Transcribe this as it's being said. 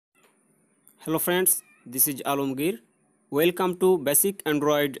Hello friends, this is Alamgir. Welcome to Basic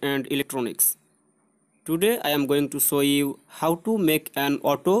Android and Electronics. Today I am going to show you how to make an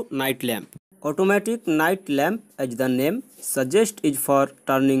auto night lamp. Automatic night lamp, as the name suggests, is for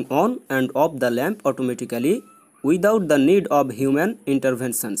turning on and off the lamp automatically without the need of human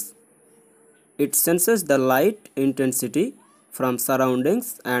interventions. It senses the light intensity from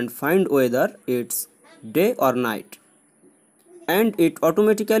surroundings and finds whether it's day or night. And it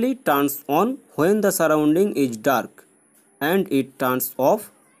automatically turns on when the surrounding is dark, and it turns off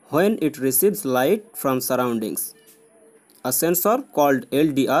when it receives light from surroundings. A sensor called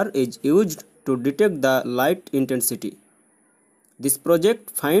LDR is used to detect the light intensity. This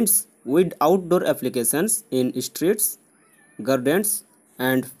project finds with outdoor applications in streets, gardens,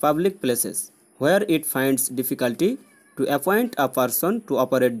 and public places where it finds difficulty to appoint a person to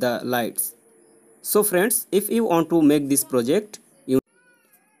operate the lights. So friends, if you want to make this project, you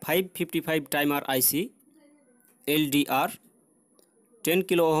 555 Timer IC, LDR, 10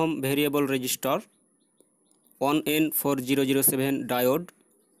 kΩ Variable Resistor, 1N4007 Diode,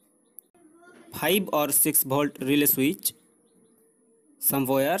 5 or 6 volt relay switch, some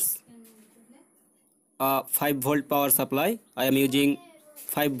wires, a 5 volt power supply. I am using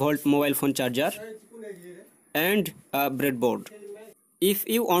 5 volt mobile phone charger, and a breadboard. If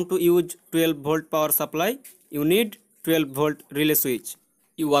you want to use 12 volt power supply, you need 12 volt relay switch.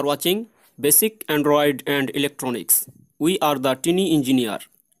 You are watching Basic Android and Electronics. We are the teeny engineer.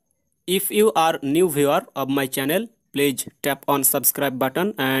 If you are new viewer of my channel, please tap on subscribe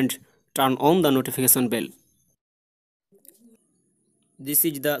button and turn on the notification bell. This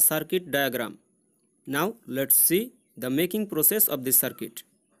is the circuit diagram. Now let's see the making process of this circuit.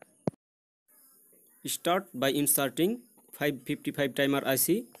 Start by inserting 555 Timer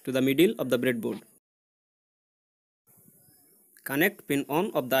IC to the middle of the breadboard. Connect pin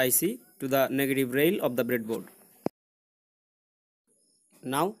 1 of the IC to the negative rail of the breadboard.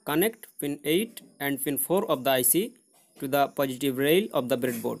 Now connect pin 8 and pin 4 of the IC to the positive rail of the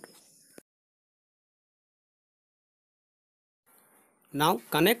breadboard. Now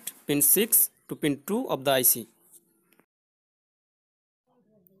connect pin 6 to pin 2 of the IC.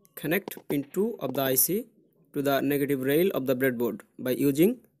 Connect pin 2 of the IC to the negative rail of the breadboard by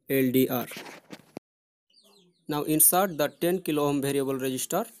using LDR. Now insert the 10 kΩ variable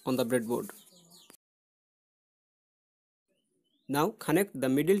resistor on the breadboard. Now connect the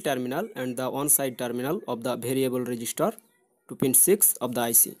middle terminal and the one side terminal of the variable resistor to pin 6 of the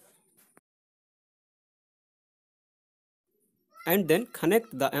IC. And then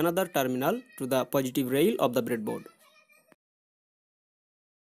connect the another terminal to the positive rail of the breadboard.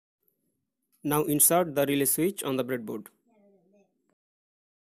 Now insert the relay switch on the breadboard.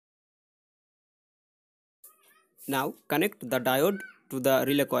 Now connect the diode to the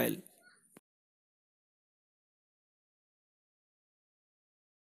relay coil.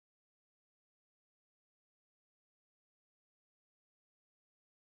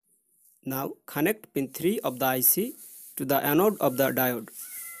 Now connect pin 3 of the IC to the anode of the diode.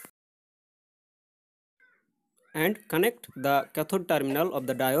 And connect the cathode terminal of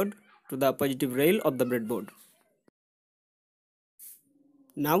the diode to the positive rail of the breadboard.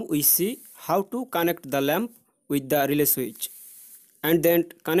 Now we see how to connect the lamp with the relay switch, and then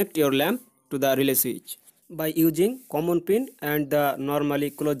connect your lamp to the relay switch by using common pin and the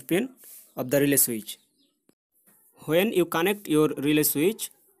normally closed pin of the relay switch. When you connect your relay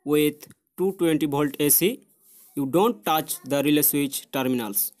switch with 220 volt AC, you don't touch the relay switch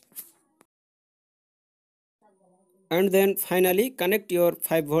terminals. And then finally connect your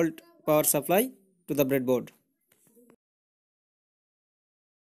 5 volt power supply to the breadboard.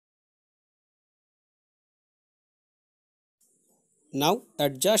 Now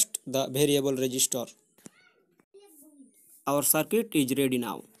adjust the variable resistor. Our circuit is ready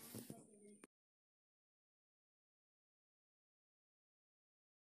now.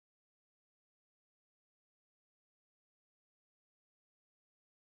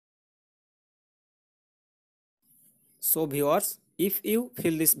 So viewers, if you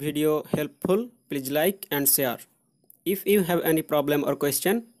feel this video helpful, please like and share. If you have any problem or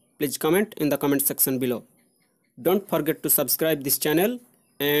question, please comment in the comment section below. Don't forget to subscribe this channel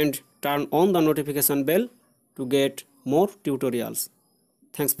and turn on the notification bell to get more tutorials.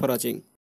 Thanks for watching.